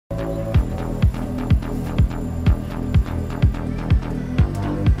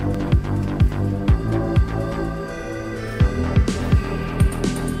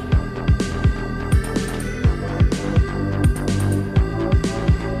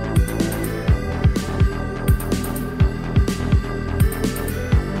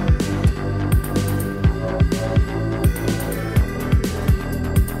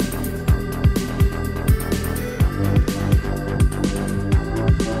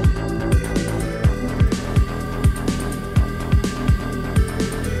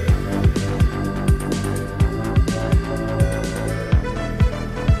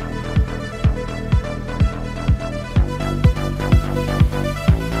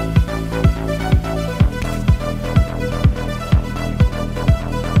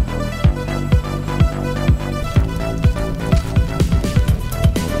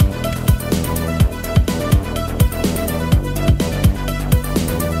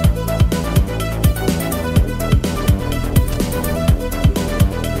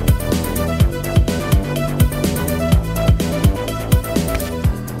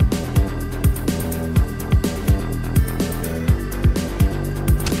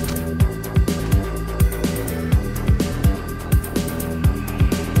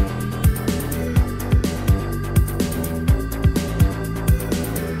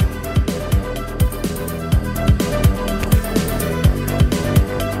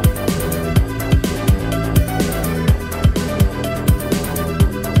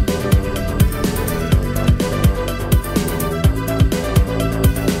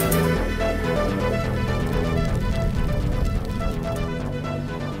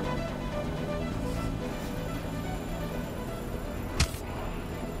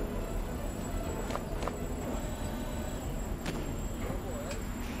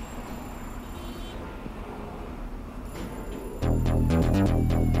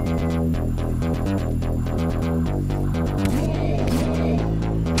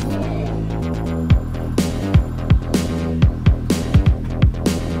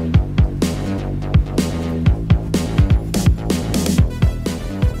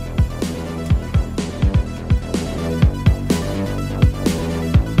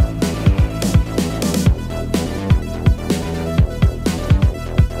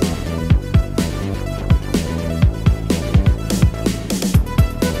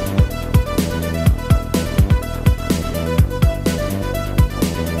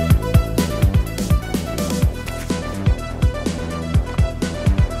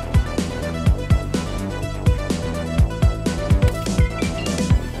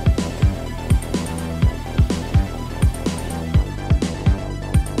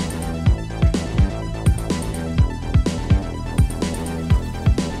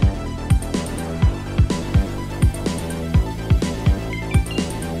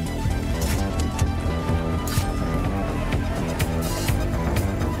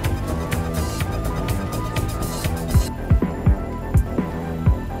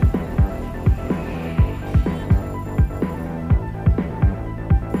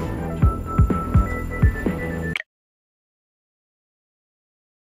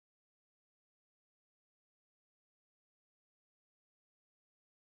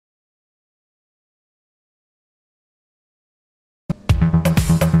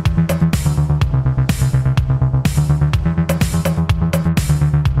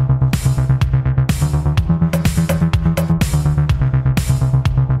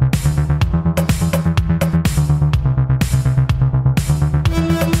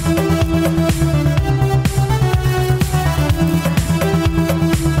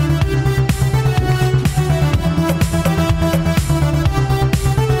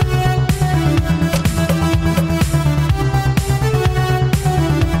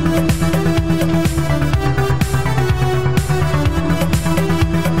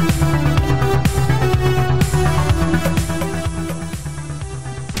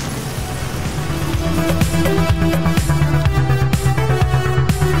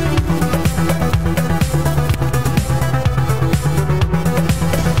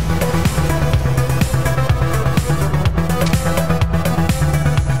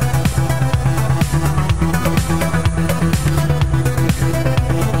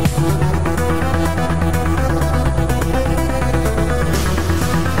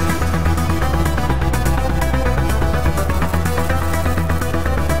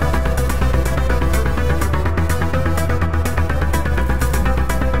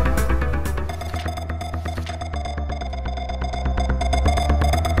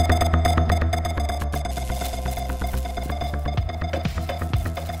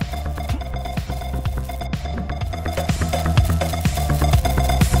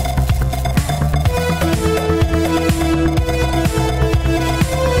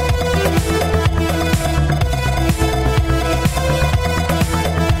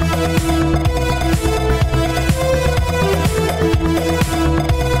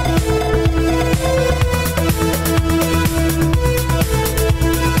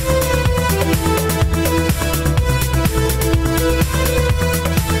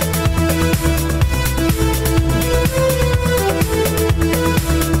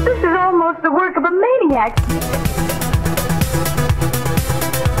The work of a maniac.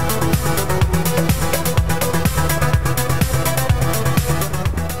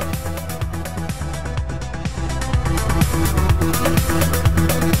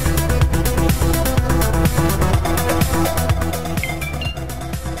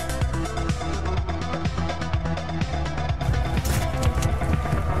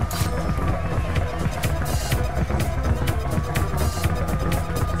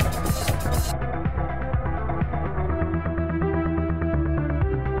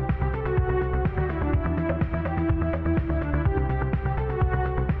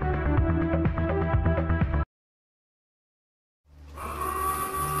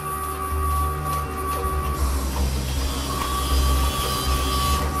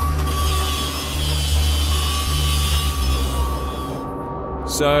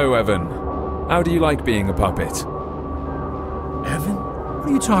 So, Evan, how do you like being a puppet? Evan? What are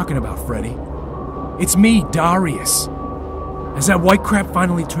you talking about, Freddy? It's me, Darius. Has that white crap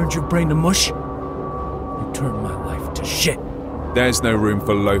finally turned your brain to mush? You turned my life to shit. There's no room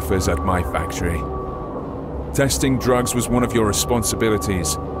for loafers at my factory. Testing drugs was one of your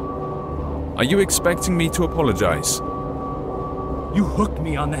responsibilities. Are you expecting me to apologize? You hooked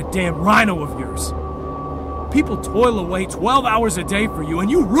me on that damn rhino of yours. People toil away 12 hours a day for you,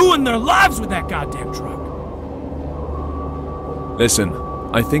 and you ruin their lives with that goddamn drug. Listen,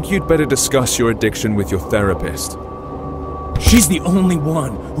 I think you'd better discuss your addiction with your therapist. She's the only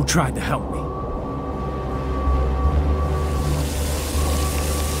one who tried to help me.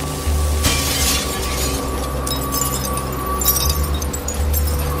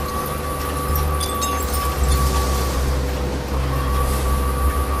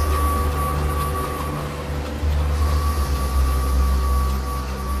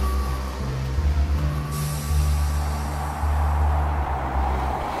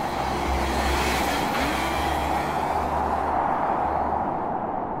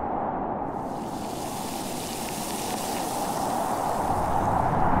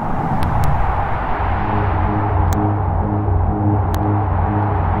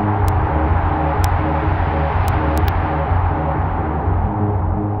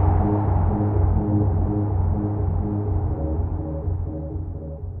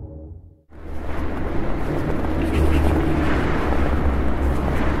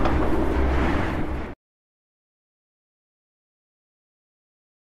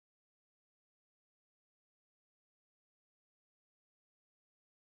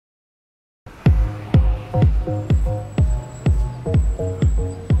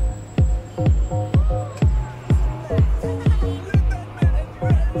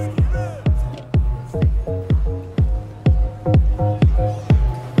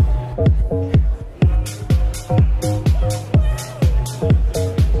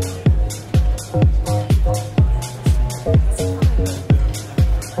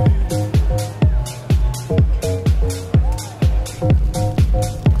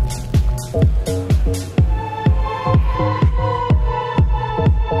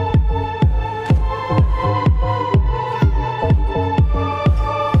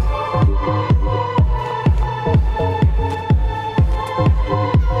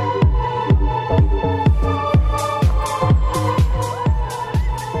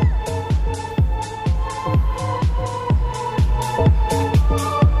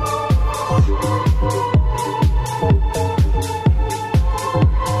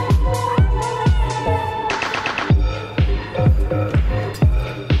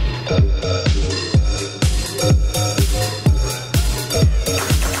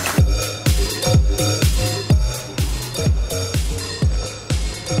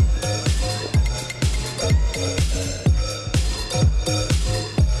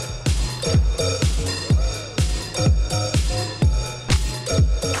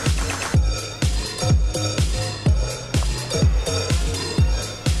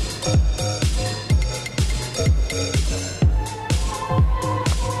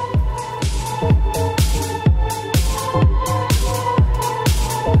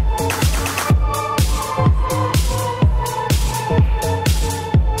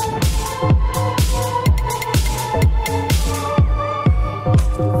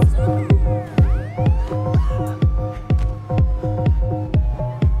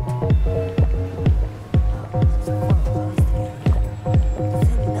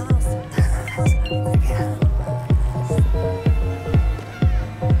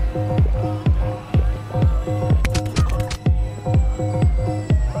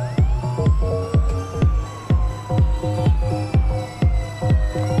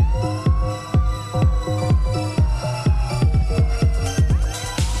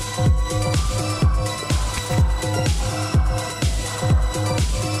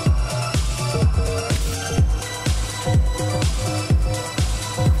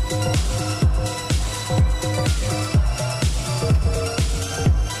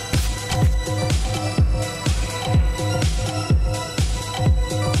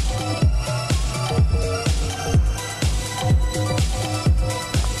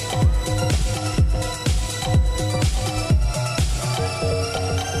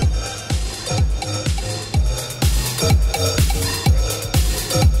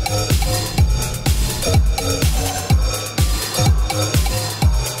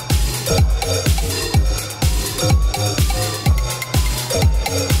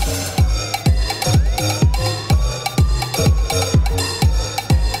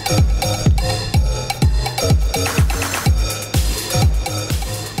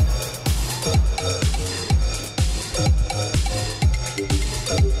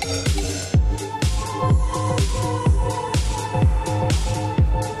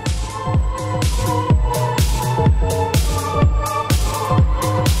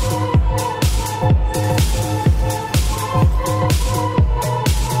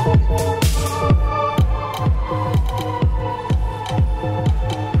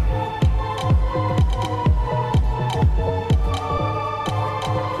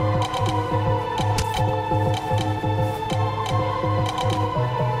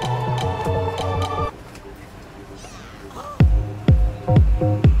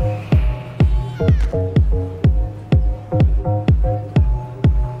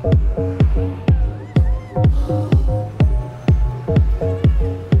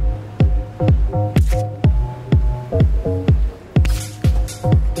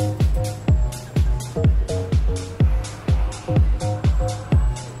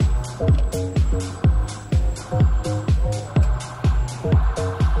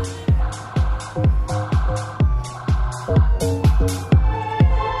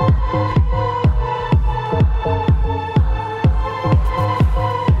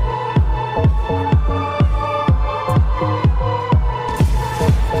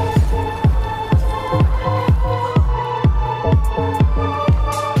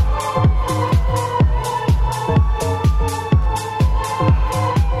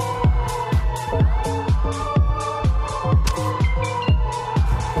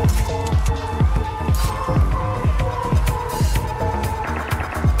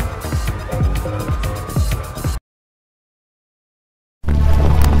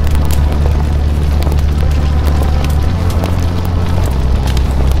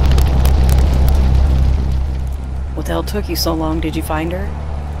 the hell took you so long? Did you find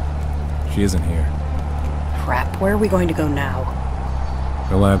her? She isn't here. Crap, where are we going to go now?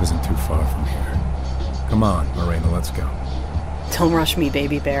 The lab isn't too far from here. Come on, Morena, let's go. Don't rush me,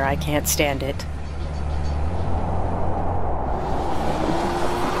 baby bear. I can't stand it.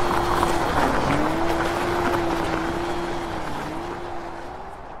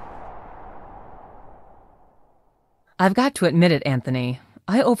 I've got to admit it, Anthony.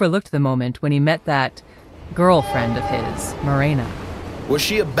 I overlooked the moment when he met that girlfriend of his, Morena. Was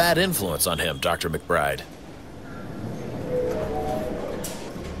she a bad influence on him, Dr. McBride?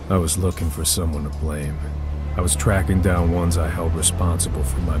 I was looking for someone to blame. I was tracking down ones I held responsible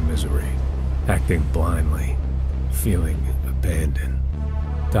for my misery, acting blindly, feeling abandoned,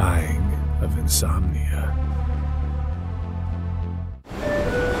 dying of insomnia.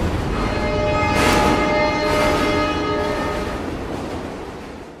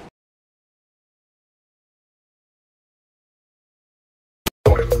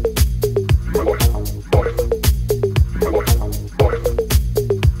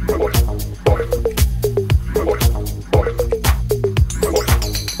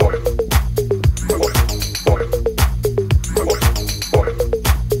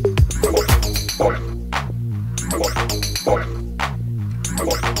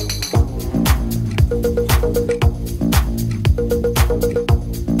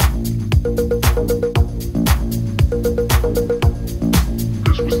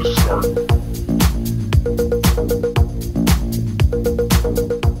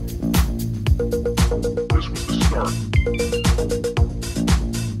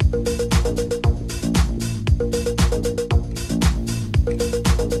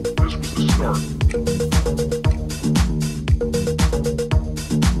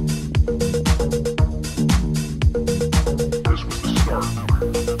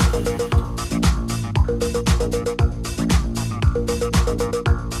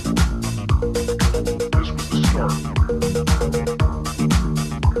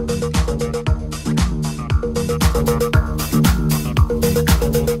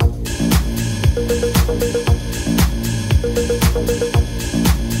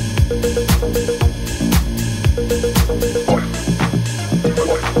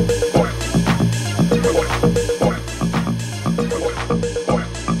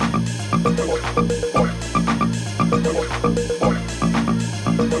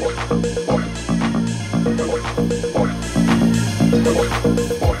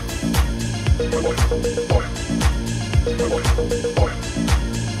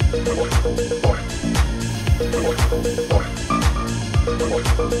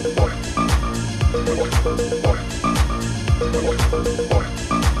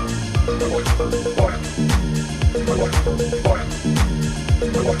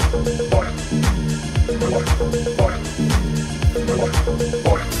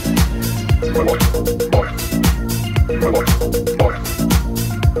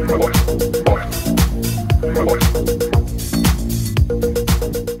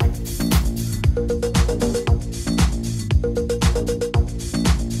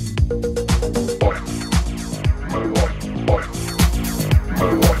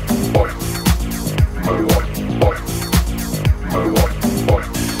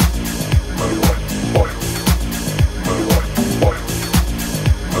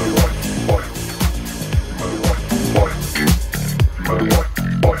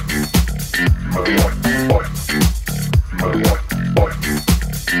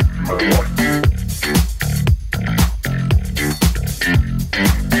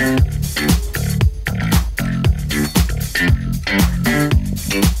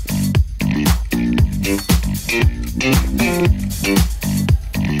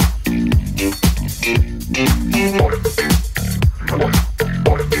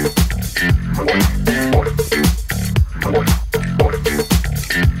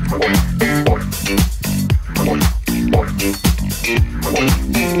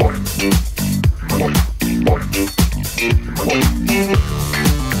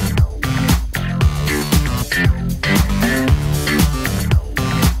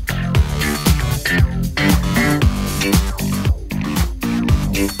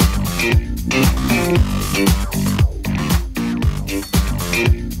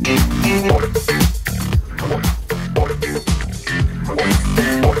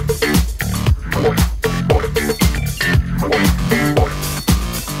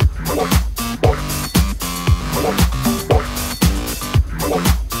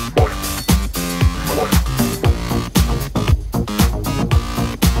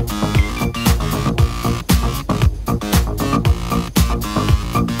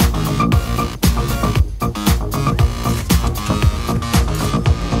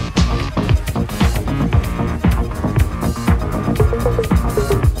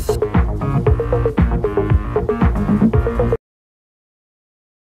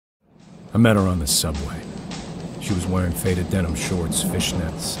 I met her on the subway. She was wearing faded denim shorts,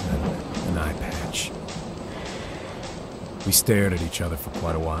 fishnets, and an eye patch. We stared at each other for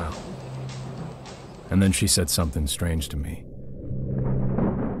quite a while. And then she said something strange to me.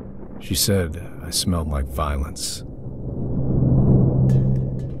 She said I smelled like violence.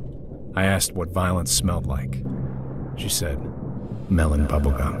 I asked what violence smelled like. She said, melon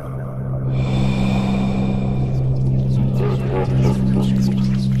bubblegum.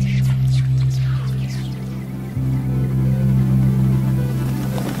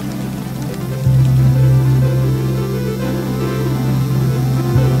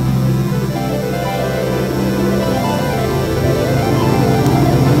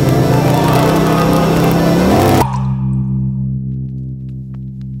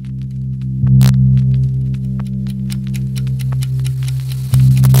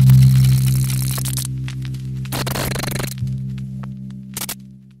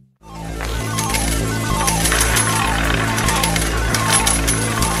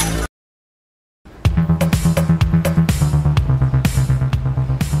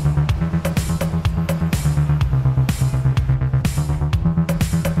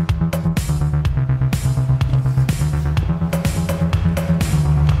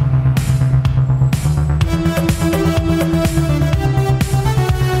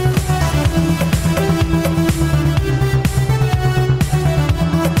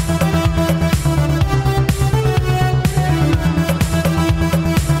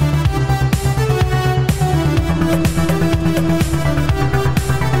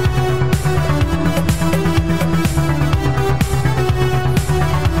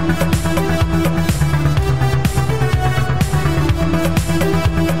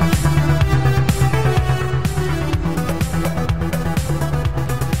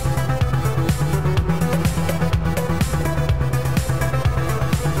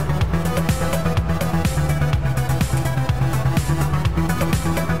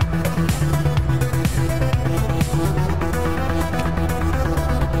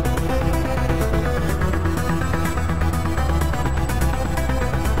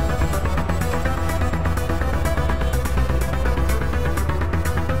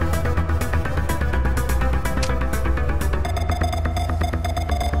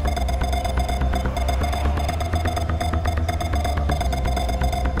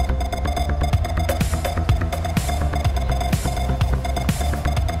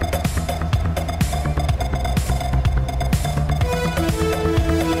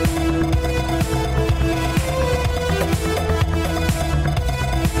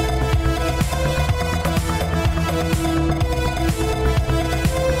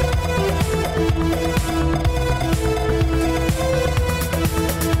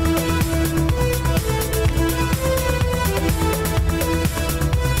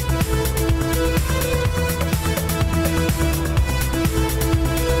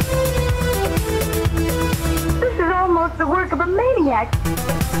 The work of a maniac.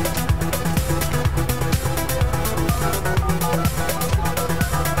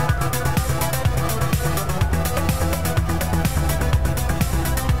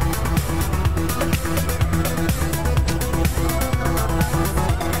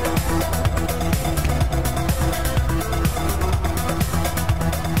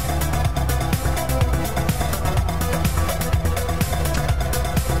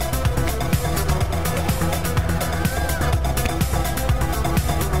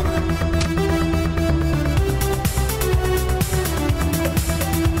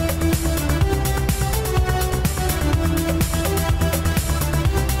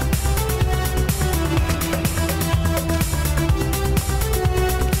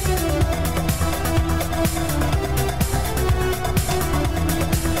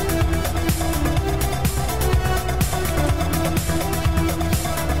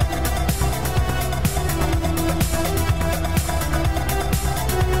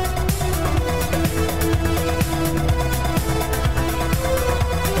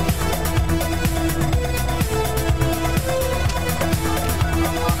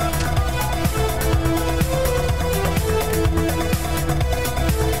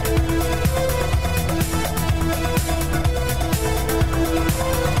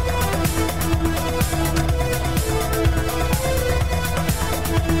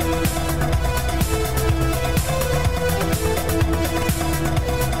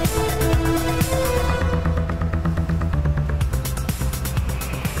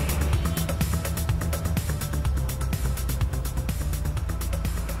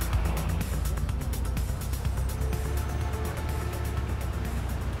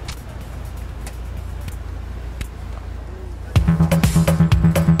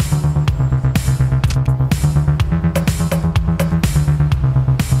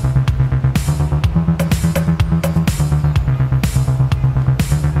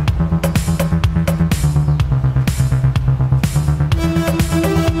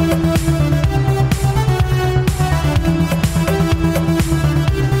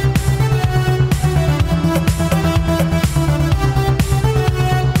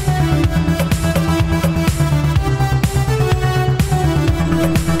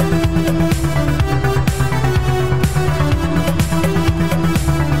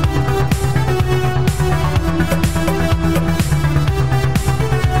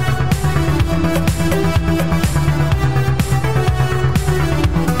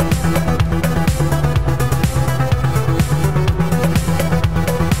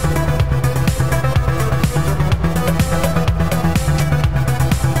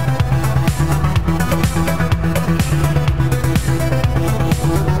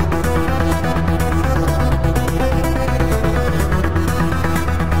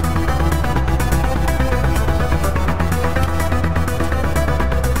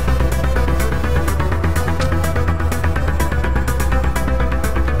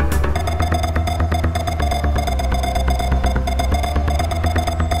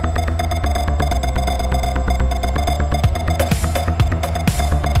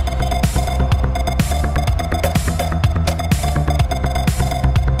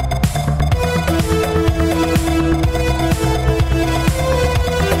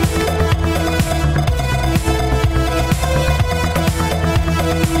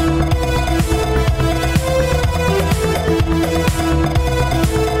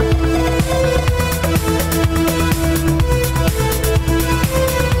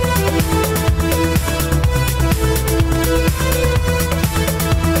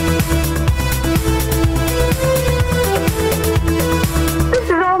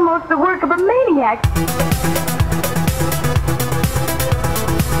 of a maniac.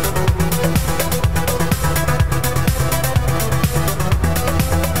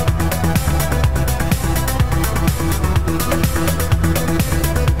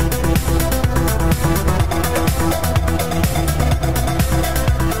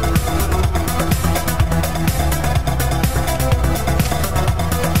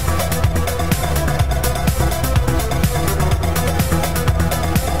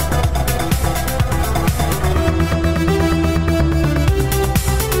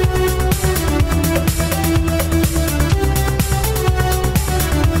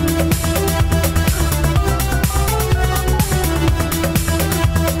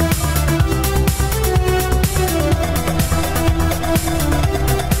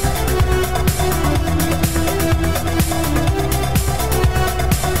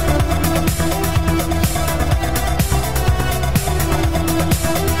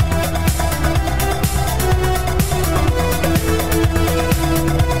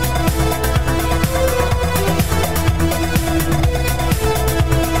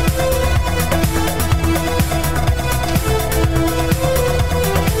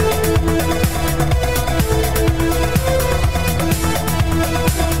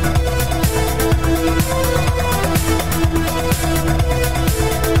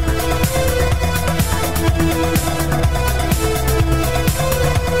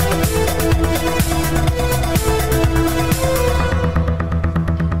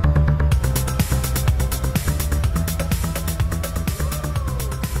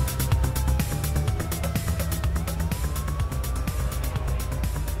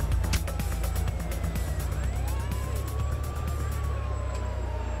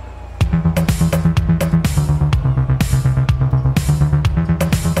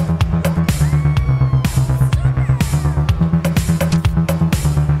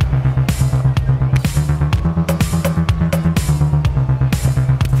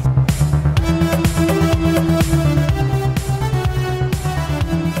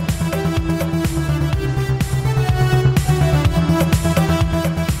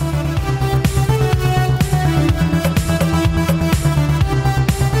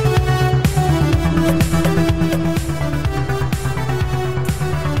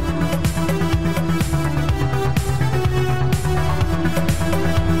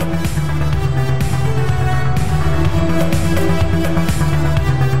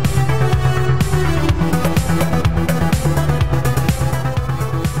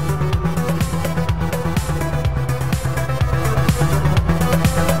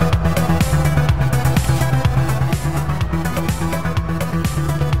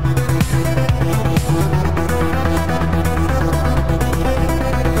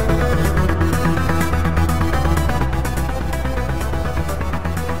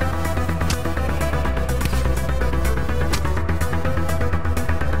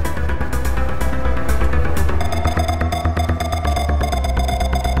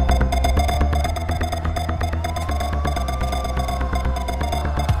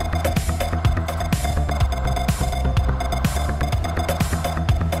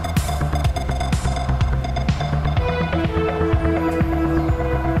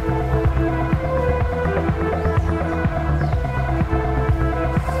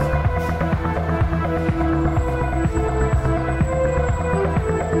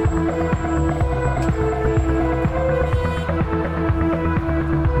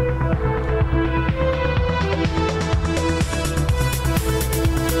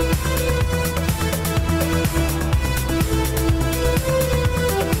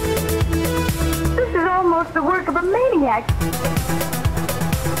 maniac.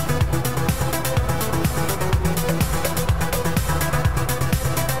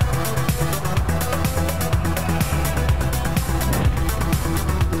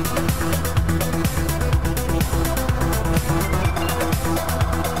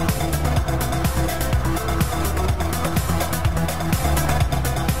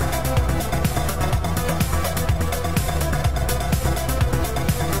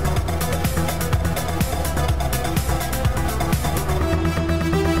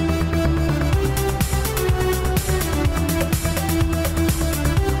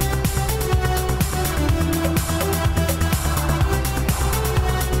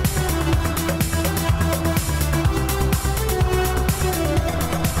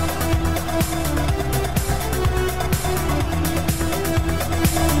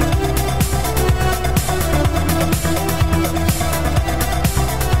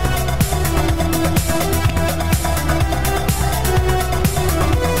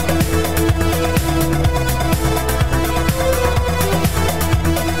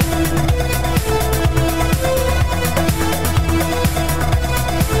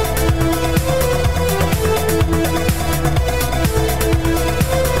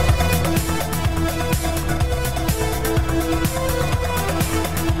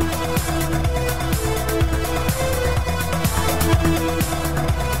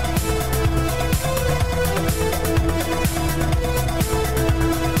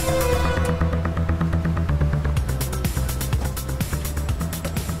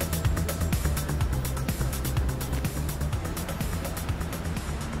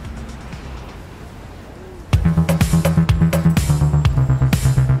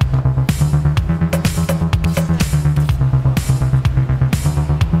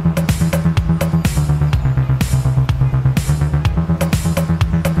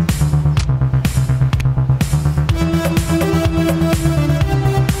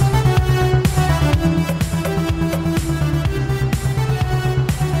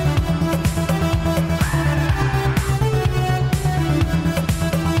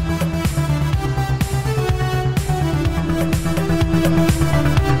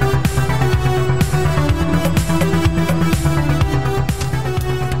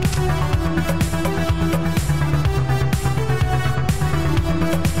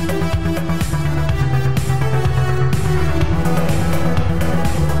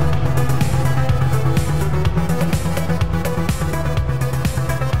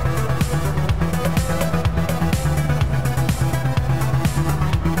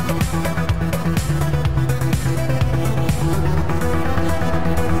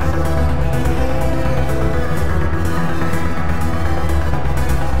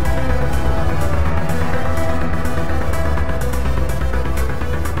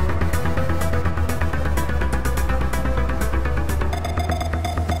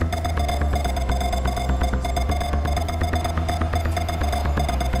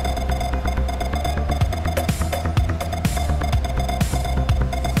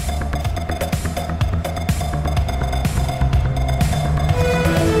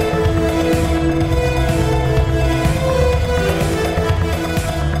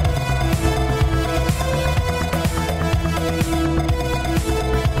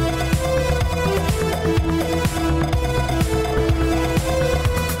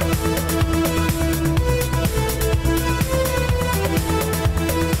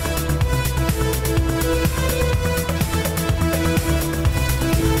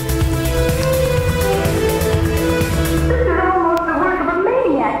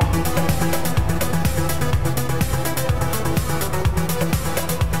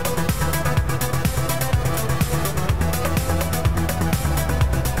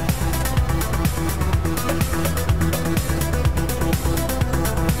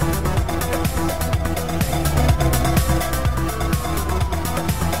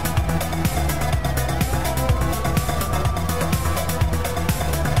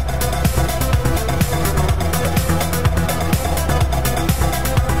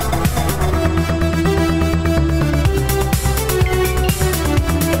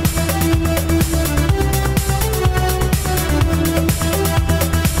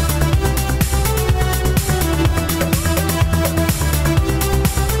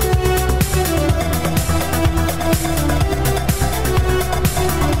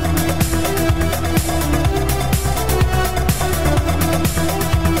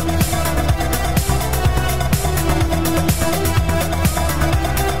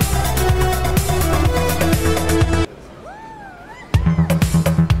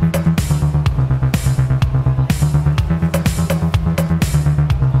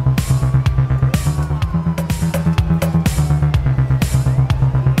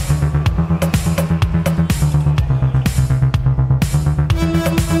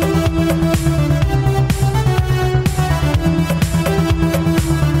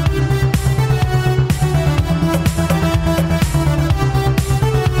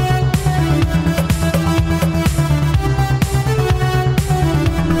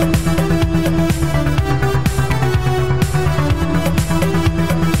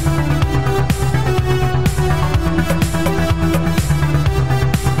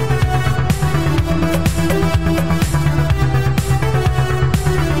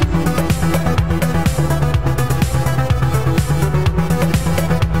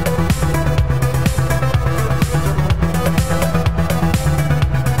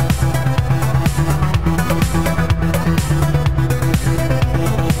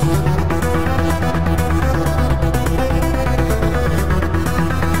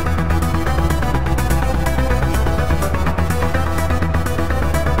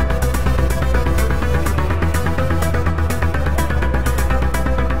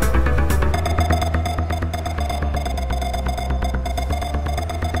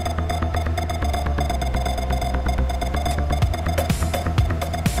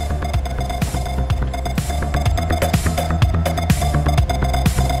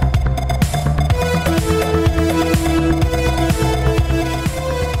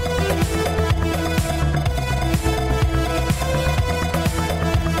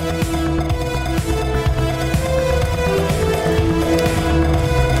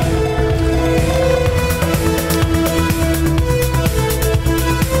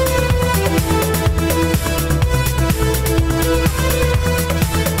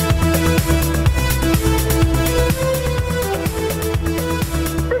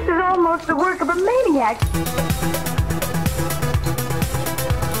 the work of a maniac.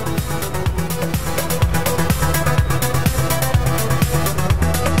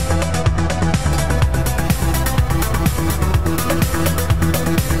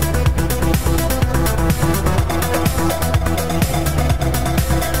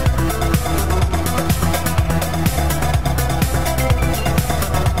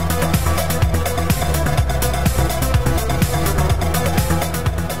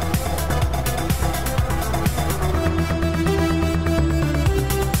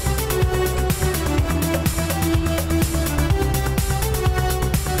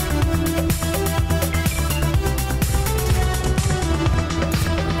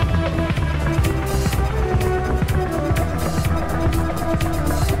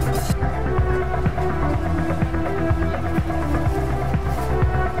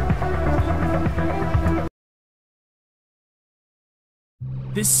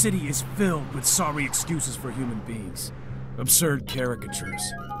 This city is filled with sorry excuses for human beings. Absurd caricatures.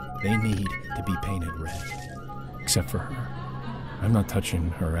 They need to be painted red. Except for her. I'm not touching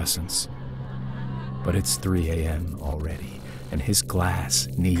her essence. But it's 3 a.m. already, and his glass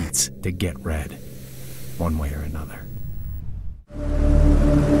needs to get red. One way or another.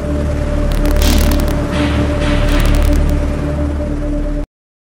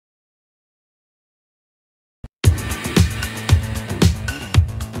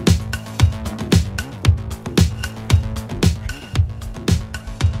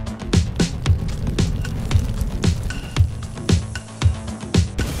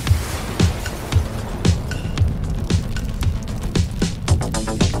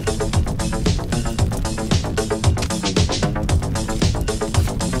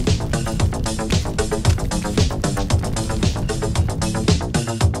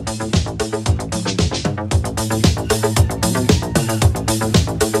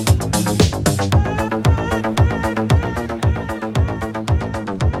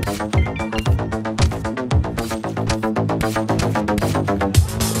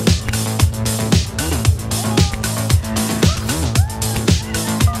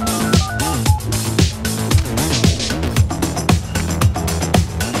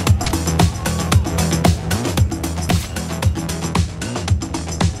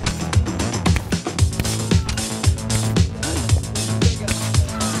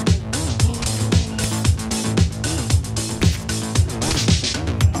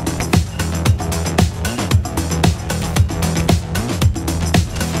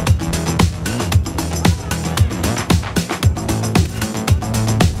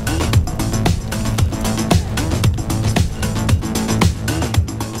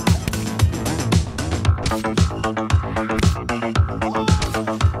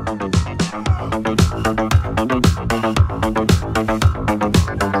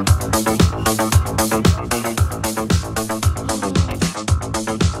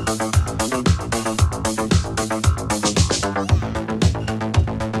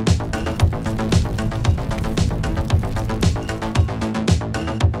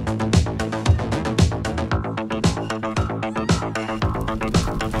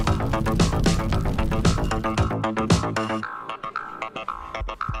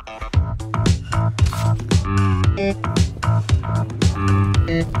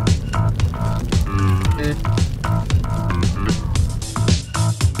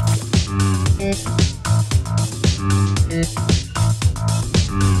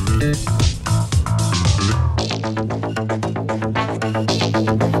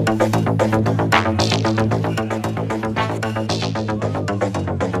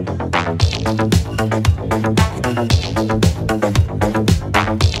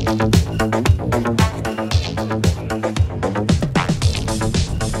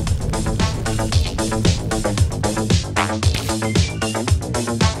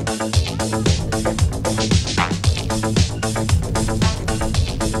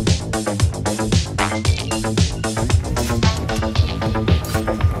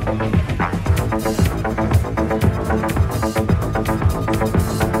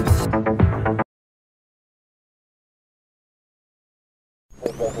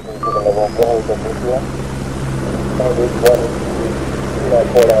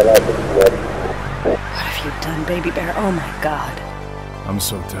 What have you done, Baby Bear? Oh my god. I'm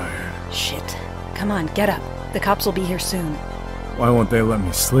so tired. Shit. Come on, get up. The cops will be here soon. Why won't they let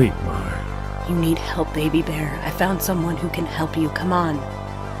me sleep, Mar? You need help, Baby Bear. I found someone who can help you. Come on.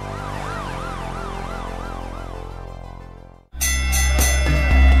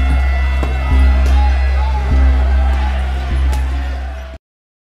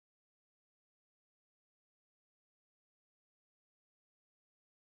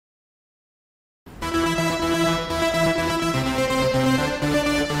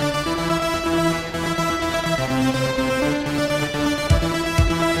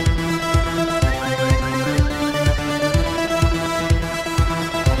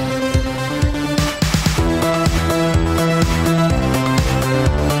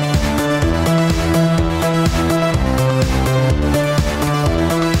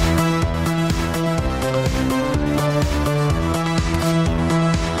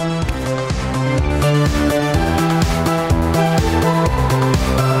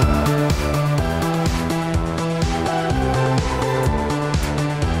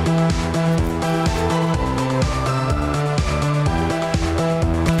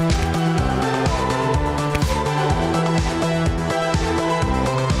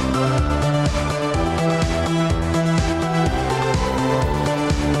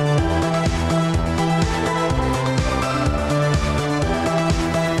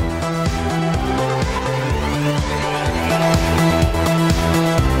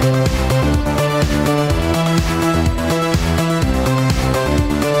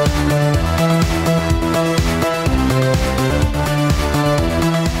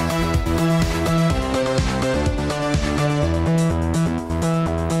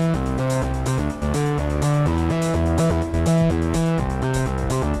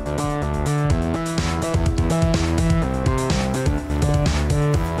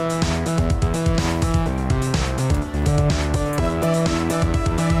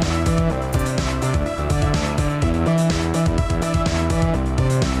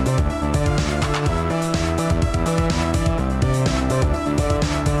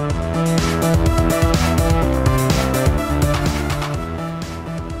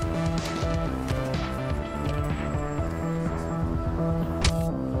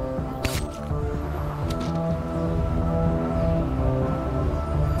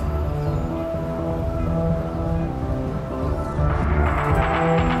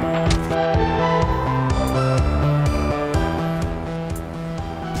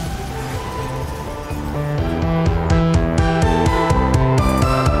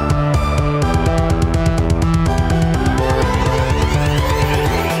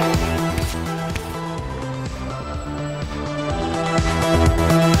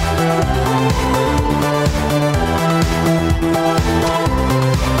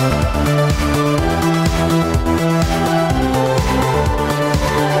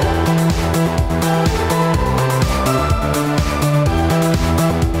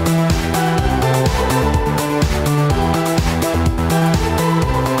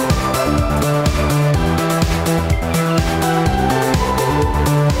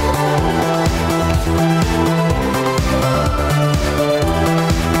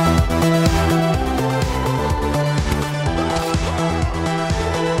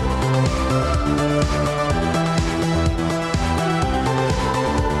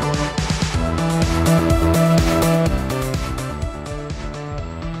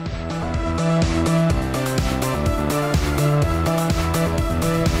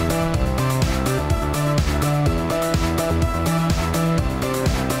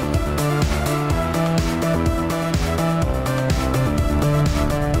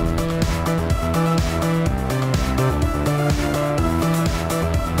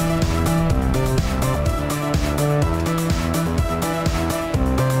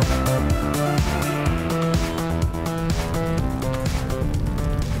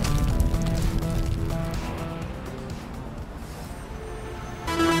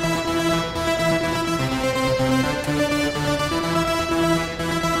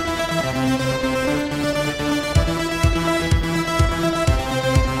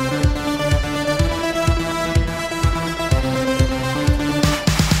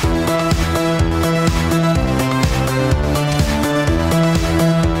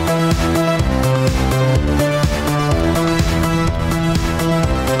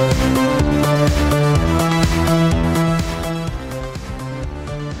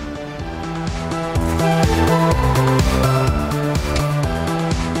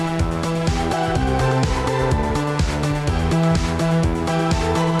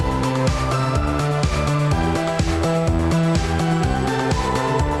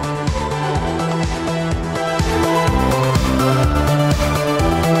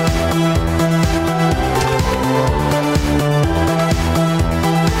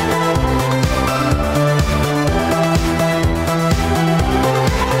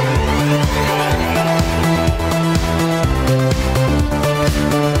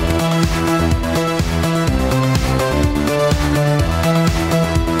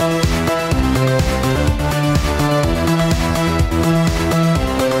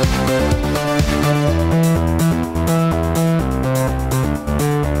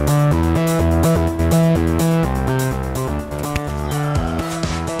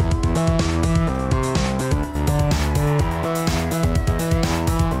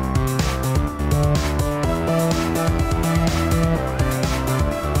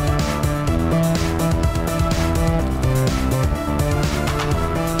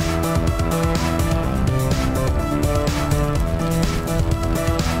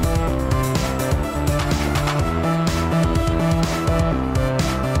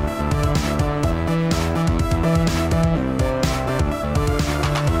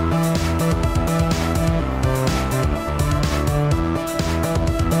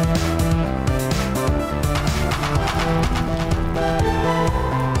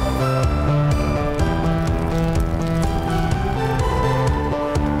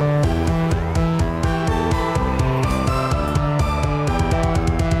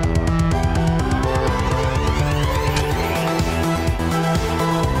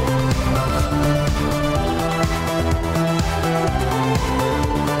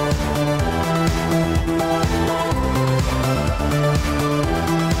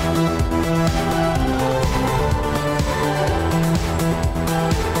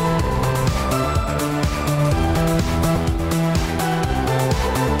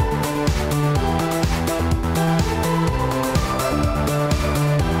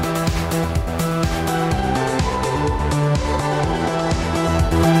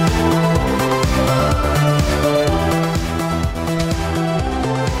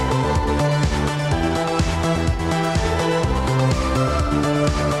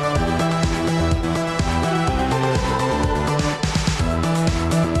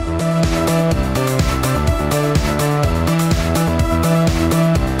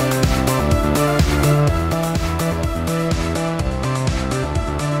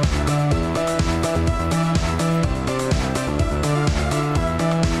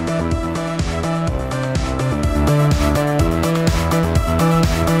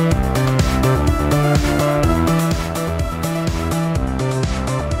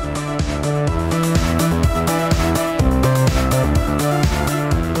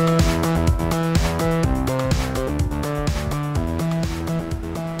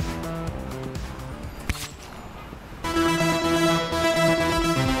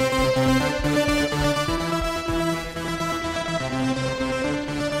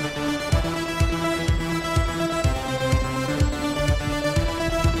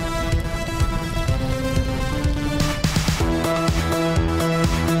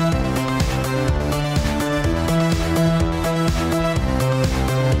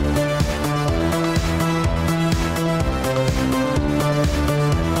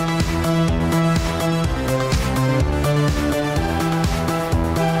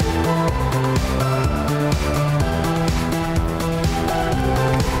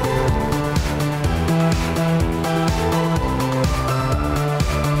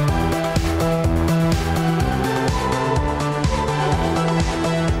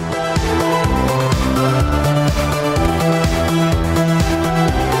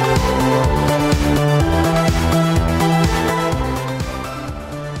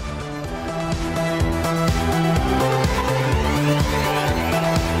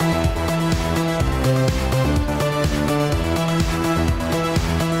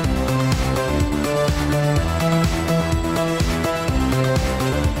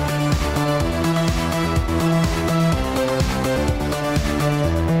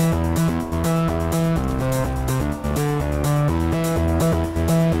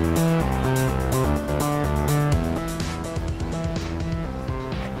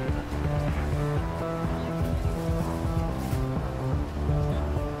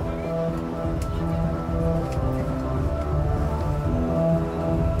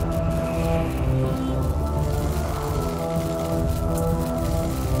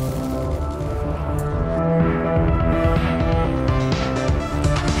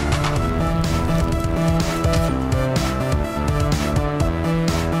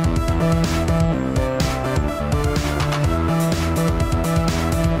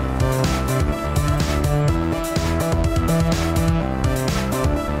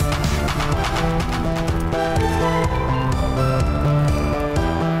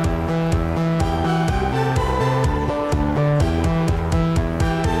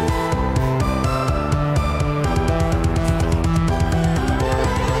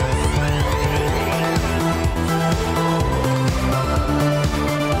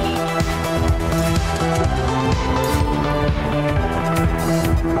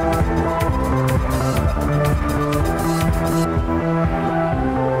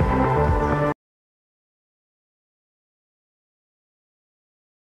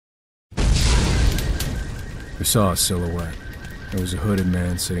 We saw a silhouette. There was a hooded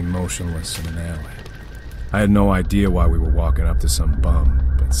man sitting motionless in an alley. I had no idea why we were walking up to some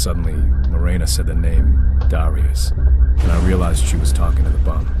bum, but suddenly Lorena said the name Darius, and I realized she was talking to the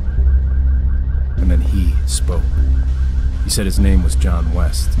bum. And then he spoke. He said his name was John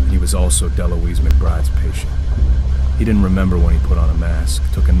West, and he was also Deloise McBride's patient. He didn't remember when he put on a mask,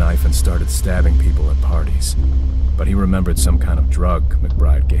 took a knife, and started stabbing people at parties. But he remembered some kind of drug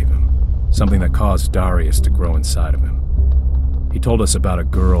McBride gave him, something that caused Darius to grow inside of him. He told us about a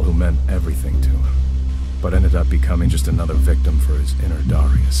girl who meant everything to him, but ended up becoming just another victim for his inner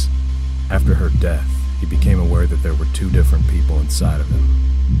Darius. After her death, he became aware that there were two different people inside of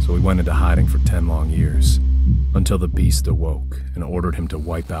him, so he went into hiding for 10 long years, until the beast awoke and ordered him to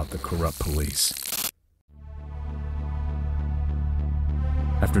wipe out the corrupt police.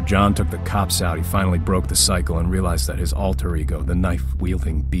 After John took the cops out, he finally broke the cycle and realized that his alter ego, the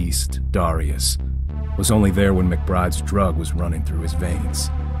knife-wielding beast, Darius, was only there when McBride's drug was running through his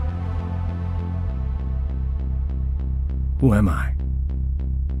veins. Who am I?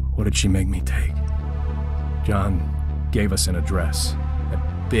 What did she make me take? John gave us an address.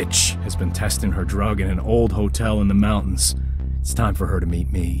 That bitch has been testing her drug in an old hotel in the mountains. It's time for her to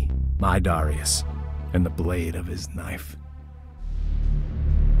meet me, my Darius, and the blade of his knife.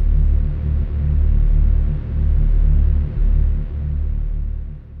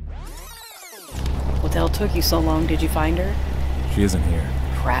 What the hell took you so long? Did you find her? She isn't here.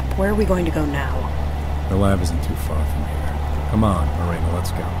 Crap, where are we going to go now? The lab isn't too far from here. Come on, Lorena, let's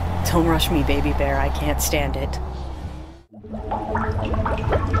go. Don't rush me, baby bear. I can't stand it.